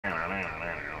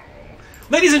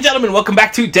Ladies and gentlemen, welcome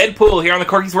back to Deadpool here on the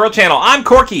Corky's World channel. I'm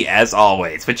Corky, as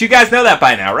always, but you guys know that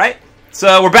by now, right?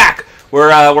 So we're back.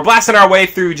 We're blasting our way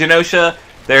through Genosha.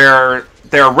 There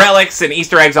are relics and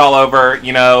Easter eggs all over.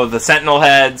 You know, the Sentinel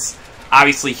heads,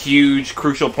 obviously huge,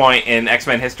 crucial point in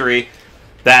X-Men history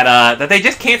that they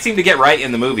just can't seem to get right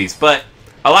in the movies. But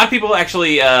a lot of people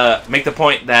actually make the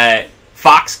point that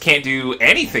Fox can't do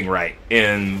anything right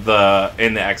in the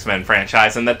X-Men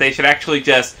franchise, and that they should actually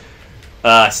just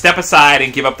step aside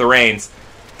and give up the reins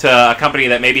to a company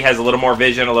that maybe has a little more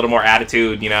vision, a little more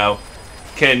attitude, you know,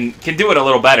 can do it a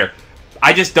little better.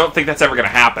 I just don't think that's ever going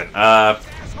to happen.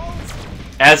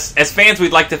 As fans,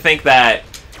 we'd like to think that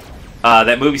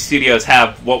that movie studios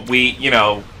have what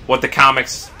what the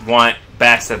comics want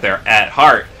best at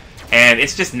heart, and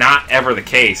it's just not ever the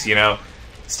case. You know,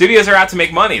 studios are out to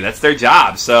make money; that's their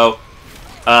job. So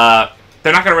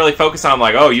they're not going to really focus on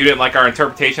like, oh, you didn't like our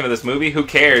interpretation of this movie? Who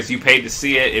cares? You paid to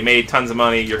see it. It made tons of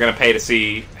money. You're going to pay to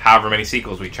see however many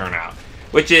sequels we churn out.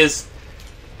 Which is,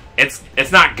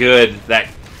 it's not good that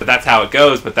that's how it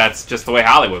goes, but that's just the way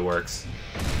Hollywood works.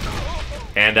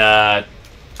 And, I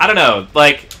don't know.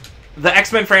 Like, the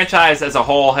X-Men franchise as a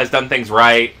whole has done things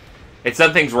right. It's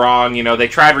done things wrong. You know, they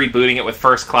tried rebooting it with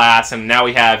First Class, and now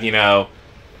we have, you know,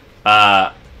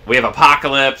 we have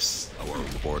Apocalypse.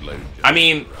 I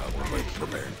mean,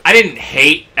 I didn't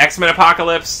hate X-Men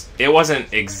Apocalypse. It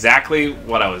wasn't exactly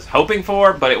what I was hoping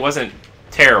for, but it wasn't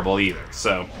terrible either.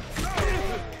 So,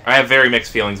 I have very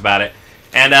mixed feelings about it.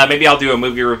 And maybe I'll do a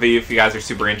movie review if you guys are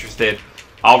super interested.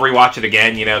 I'll rewatch it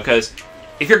again, you know, because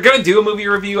if you're going to do a movie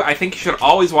review, I think you should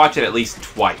always watch it at least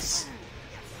twice.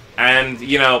 And,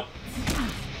 you know,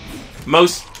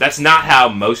 that's not how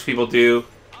most people do.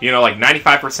 You know, like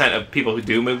 95% of people who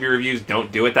do movie reviews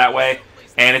don't do it that way.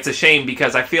 And it's a shame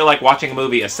because I feel like watching a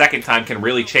movie a second time can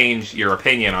really change your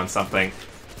opinion on something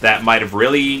that might have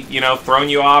really, you know, thrown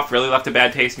you off, really left a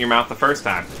bad taste in your mouth the first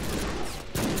time.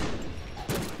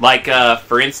 Like,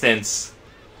 for instance,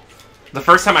 the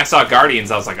first time I saw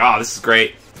Guardians, I was like, oh, this is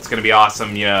great. It's going to be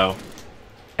awesome, you know.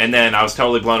 And then I was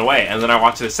totally blown away. And then I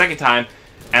watched it a second time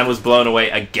and was blown away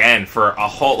again for a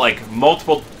whole, like,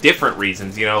 multiple different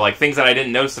reasons, you know, like things that I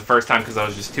didn't notice the first time because I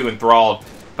was just too enthralled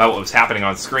by what was happening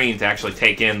on screen to actually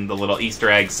take in the little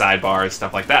Easter eggs, sidebars,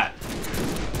 stuff like that.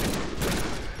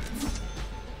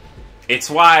 It's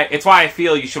why I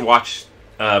feel you should watch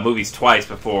movies twice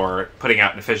before putting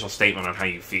out an official statement on how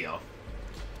you feel.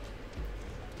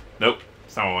 Nope,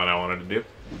 that's not what I wanted to do.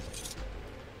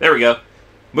 There we go.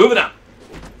 Moving on.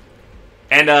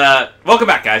 And welcome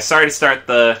back, guys. Sorry to start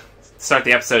the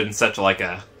episode in such like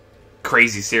a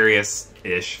crazy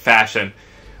serious-ish fashion.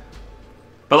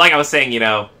 But like I was saying, you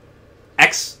know,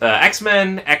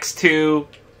 X-Men, X2,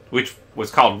 which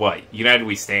was called what? United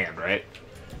We Stand, right?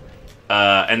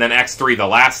 And then X3, The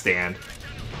Last Stand.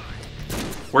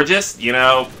 We're just, you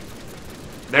know,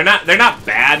 they're not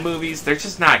bad movies. They're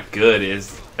just not good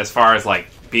as far as like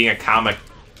being a comic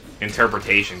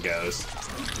interpretation goes.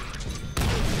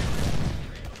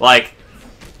 Like,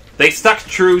 they stuck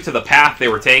true to the path they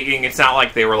were taking. It's not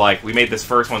like they were like, we made this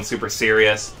first one super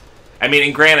serious. I mean,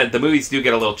 and granted, the movies do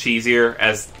get a little cheesier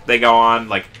as they go on.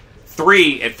 Like,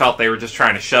 3, it felt they were just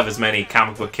trying to shove as many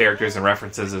comic book characters and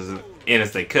references in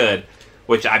as they could,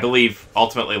 which I believe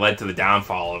ultimately led to the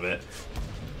downfall of it.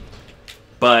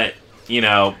 But, you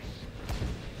know,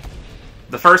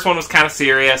 the first one was kind of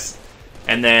serious,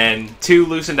 and then 2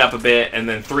 loosened up a bit, and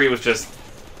then 3 was just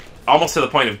almost to the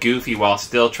point of goofy while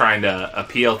still trying to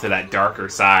appeal to that darker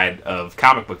side of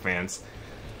comic book fans.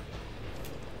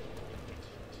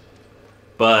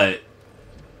 But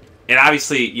it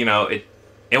obviously, you know, it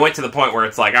went to the point where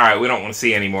it's like, all right, we don't want to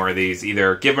see any more of these.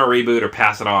 Either give them a reboot or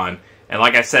pass it on. And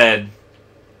like I said,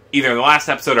 either in the last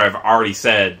episode or I've already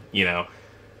said, you know,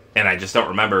 and I just don't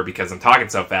remember because I'm talking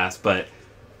so fast, but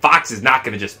Fox is not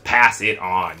going to just pass it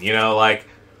on, you know, like,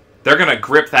 they're going to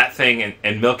grip that thing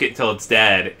and milk it until it's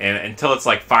dead, and until it's,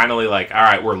 like, finally, like, all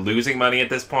right, we're losing money at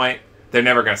this point, they're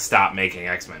never going to stop making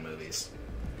X-Men movies.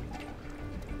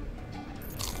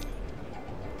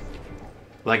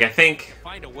 Like, I think...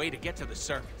 Find a way to get to the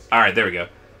surface. All right, there we go.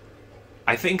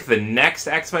 I think the next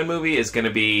X-Men movie is going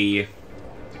to be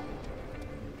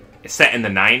set in the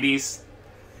 90s.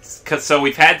 So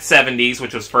we've had 70s,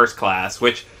 which was First Class,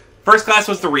 which First Class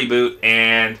was the reboot,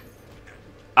 and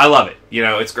I love it. You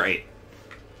know, it's great.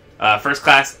 First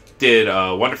Class did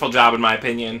a wonderful job, in my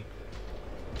opinion.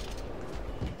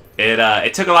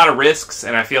 It took a lot of risks,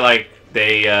 and I feel like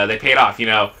they paid off. You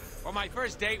know, on my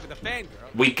first date with a fangirl,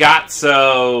 we got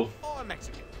so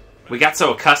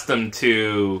accustomed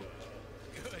to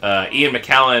Ian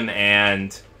McKellen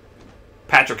and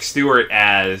Patrick Stewart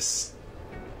as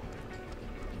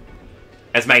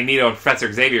as Magneto and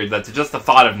Professor Xavier, that just the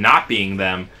thought of not being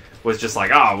them was just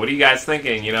like, oh, what are you guys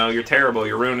thinking? You know, you're terrible.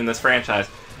 You're ruining this franchise.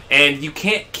 And you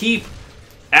can't keep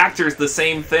actors the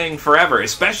same thing forever,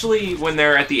 especially when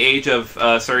they're at the age of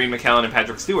Sir Ian McKellen and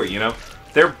Patrick Stewart, you know?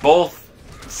 They're both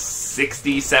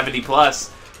 60, 70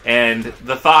 plus, and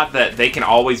the thought that they can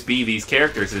always be these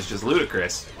characters is just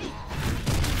ludicrous.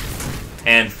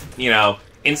 And, you know,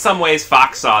 in some ways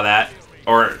Fox saw that,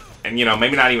 and you know,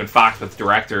 maybe not even Fox, but the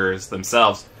directors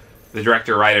themselves, the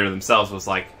director-writer themselves was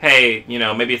like, hey, you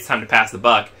know, maybe it's time to pass the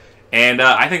buck. And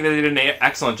I think they did an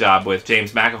excellent job with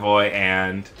James McAvoy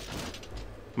and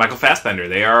Michael Fassbender.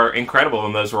 They are incredible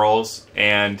in those roles,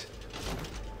 and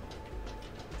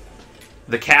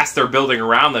the cast they're building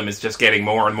around them is just getting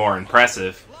more and more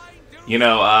impressive. You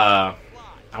know, I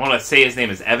want to say his name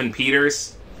is Evan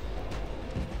Peters.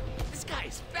 This guy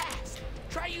is fast.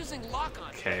 Try using lock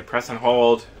on. Okay, press and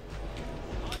hold.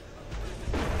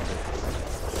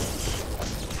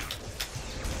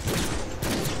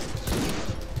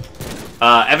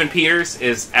 Evan Peters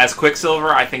is as Quicksilver.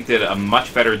 I think did a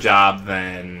much better job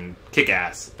than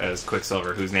Kick-Ass as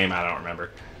Quicksilver, whose name I don't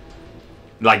remember.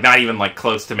 Like, not even like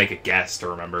close to make a guess to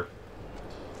remember.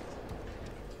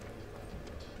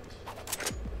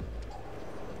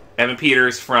 Evan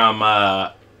Peters from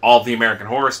all of the American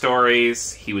Horror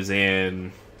Stories. He was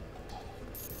in...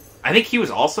 I think he was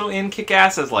also in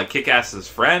Kick-Ass as like Kick-Ass's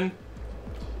friend,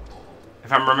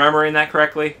 if I'm remembering that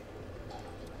correctly.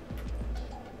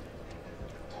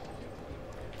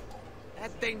 That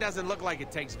thing doesn't look like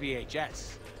it takes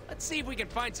VHS. Let's see if we can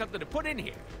find something to put in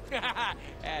here.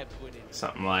 Put in.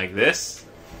 Something like this.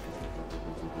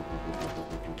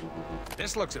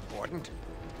 This looks important.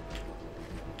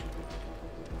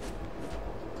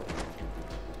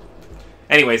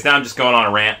 Anyways, now I'm just going on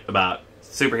a rant about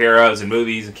superheroes and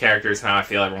movies and characters and how I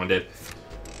feel everyone did.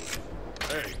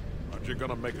 Hey, aren't you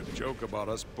gonna make a joke about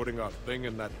us putting our thing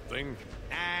in that thing?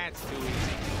 That's too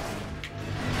easy.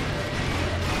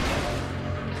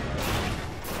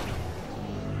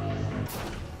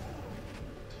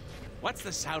 What's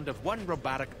the sound of one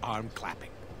robotic arm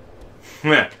clapping?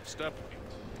 Step.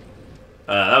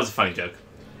 That was a funny joke.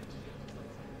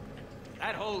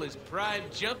 That hole is prime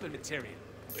jumping material.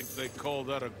 I think they call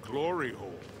that a glory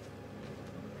hole.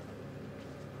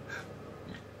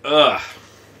 Ugh.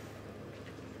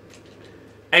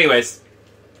 Anyways,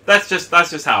 that's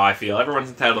just how I feel. Everyone's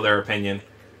entitled to their opinion.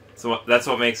 So that's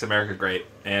what makes America great.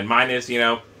 And mine is, you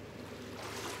know,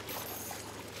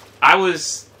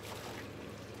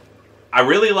 I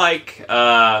really like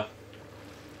I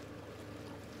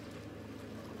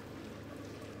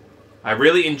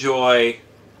really enjoy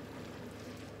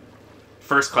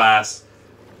First Class.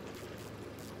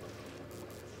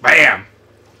 Bam!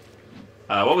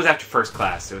 What was after First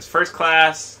Class? It was First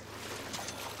Class.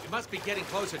 You must be getting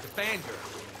closer to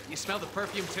Fangirl. You smell the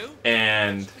perfume too?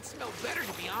 And It smells better,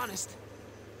 to be honest.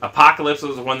 Apocalypse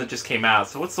was the one that just came out.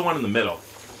 So what's the one in the middle?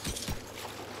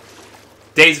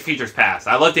 Days of Futures Past.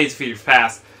 I love Days of Futures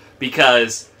Past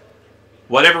because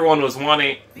what everyone was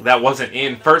wanting that wasn't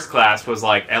in First Class was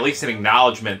like at least an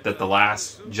acknowledgement that the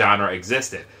last genre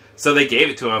existed. So they gave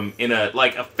it to him in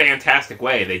a fantastic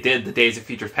way. They did the Days of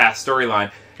Futures Past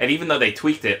storyline, and even though they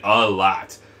tweaked it a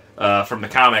lot from the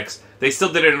comics, they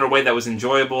still did it in a way that was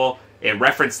enjoyable. It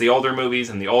referenced the older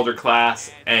movies and the older class,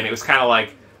 and it was kind of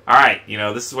like, all right, you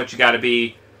know, this is what you got to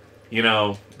be. You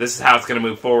know, this is how it's going to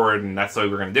move forward, and that's the way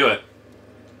we're going to do it.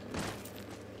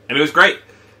 And it was great.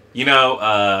 You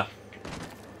know,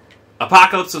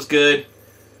 Apocalypse was good.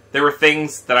 There were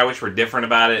things that I wish were different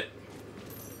about it.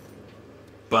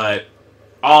 But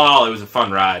all in all, it was a fun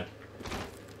ride.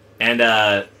 And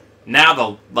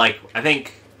now I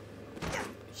think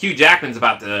Hugh Jackman's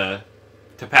about to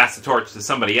pass the torch to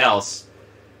somebody else,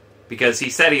 because he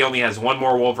said he only has one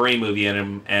more Wolverine movie in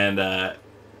him, and I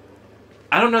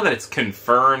don't know that it's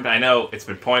confirmed. I know it's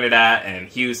been pointed at, and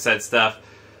Hugh said stuff,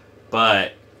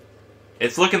 but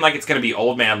it's looking like it's going to be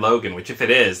Old Man Logan, which if it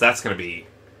is, that's going to be...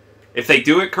 If they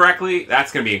do it correctly,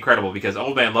 that's going to be incredible, because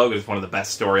Old Man Logan is one of the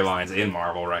best storylines in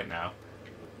Marvel right now.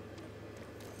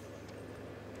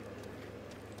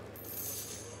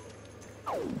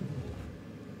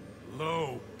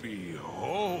 Lo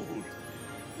behold,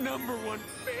 number one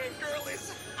fangirl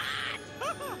is hot!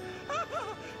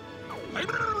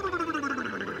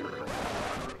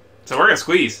 So we're going to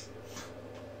squeeze.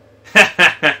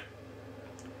 I'd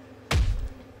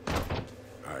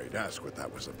ask what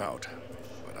that was about,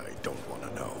 but I don't want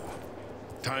to know.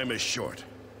 Time is short.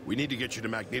 We need to get you to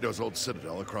Magneto's old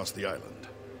citadel across the island.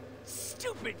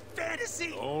 Stupid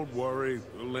fantasy! Don't worry,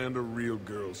 we'll land a real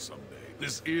girl someday.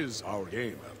 This is our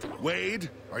game, after all. Wade,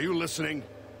 are you listening?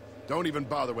 Don't even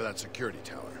bother with that security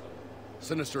tower.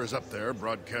 Sinister is up there,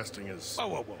 broadcasting his...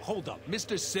 Whoa, hold up.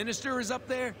 Mr. Sinister is up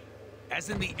there? As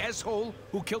in the S-hole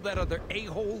who killed that other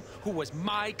A-hole who was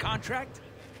my contract?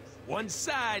 One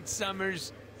side,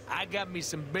 Summers. I got me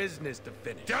some business to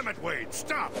finish. Damn it, Wade,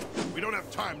 stop! We don't have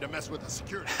time to mess with the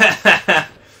security.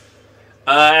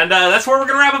 And that's where we're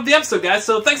going to wrap up the episode, guys.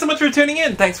 So thanks so much for tuning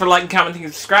in. Thanks for liking, commenting,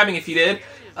 and subscribing if you did.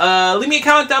 Leave me a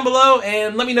comment down below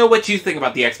and let me know what you think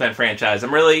about the X-Men franchise.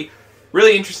 I'm really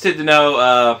interested to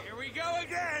know Here we go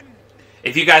again.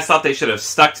 if you guys thought they should have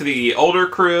stuck to the older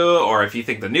crew, or if you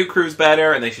think the new crew's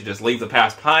better and they should just leave the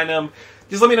past behind them.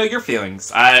 Just let me know your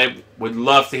feelings. I would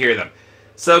love to hear them.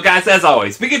 So guys, as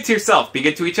always, be good to yourself, be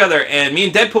good to each other, and me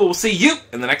and Deadpool will see you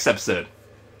in the next episode.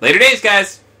 Later days,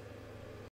 guys!